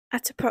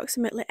At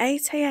approximately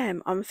 8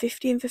 a.m. on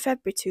 15th of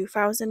February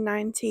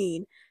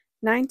 2019,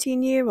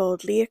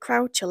 19-year-old Leah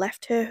Croucher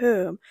left her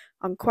home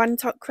on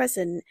Quantock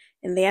Crescent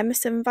in the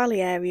Emerson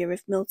Valley area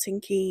of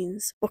Milton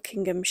Keynes,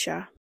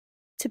 Buckinghamshire,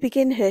 to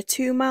begin her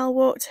 2-mile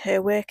walk to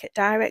her work at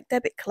Direct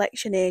Debit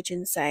Collection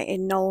Agency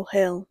in Knoll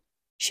Hill.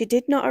 She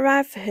did not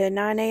arrive for her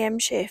 9 a.m.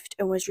 shift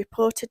and was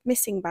reported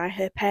missing by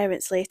her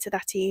parents later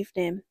that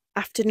evening,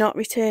 after not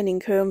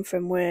returning home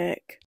from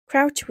work.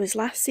 Croucher was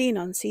last seen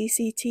on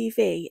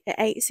CCTV at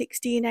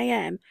 8:16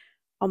 a.m.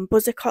 on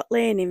Buzzacott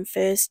Lane in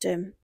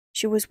Thurston.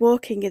 She was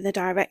walking in the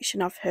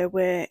direction of her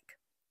work.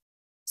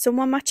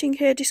 Someone matching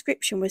her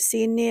description was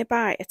seen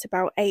nearby at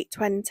about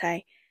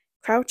 8:20.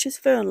 Croucher's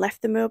phone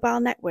left the mobile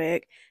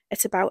network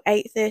at about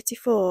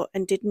 8:34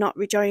 and did not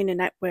rejoin a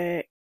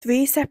network.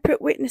 3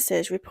 separate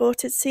witnesses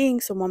reported seeing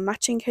someone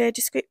matching her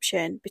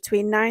description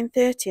between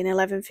 9:30 and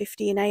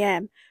 11:15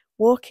 a.m.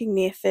 walking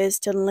near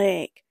Thurston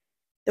Lake.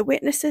 The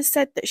witnesses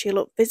said that she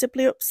looked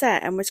visibly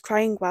upset and was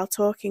crying while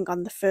talking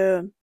on the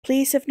phone.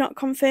 Police have not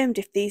confirmed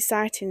if these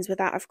sightings were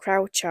that of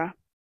Croucher.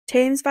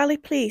 Thames Valley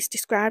Police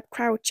described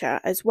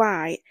Croucher as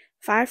white,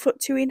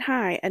 5'2" in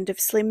height and of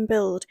slim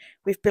build,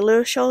 with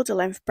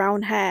below-shoulder-length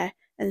brown hair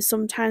and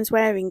sometimes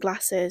wearing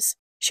glasses.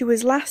 She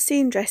was last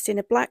seen dressed in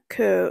a black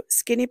coat,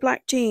 skinny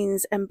black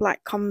jeans and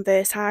black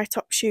Converse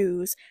high-top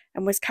shoes,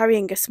 and was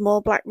carrying a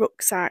small black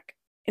rucksack.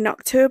 In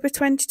October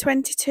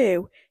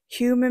 2022,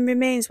 human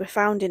remains were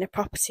found in a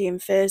property in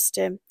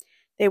Thurston.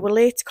 They were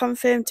later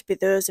confirmed to be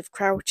those of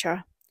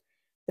Croucher.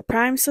 The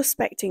prime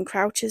suspect in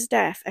Croucher's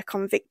death, a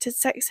convicted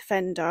sex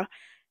offender,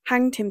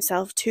 hanged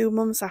himself 2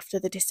 months after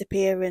the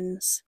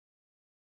disappearance.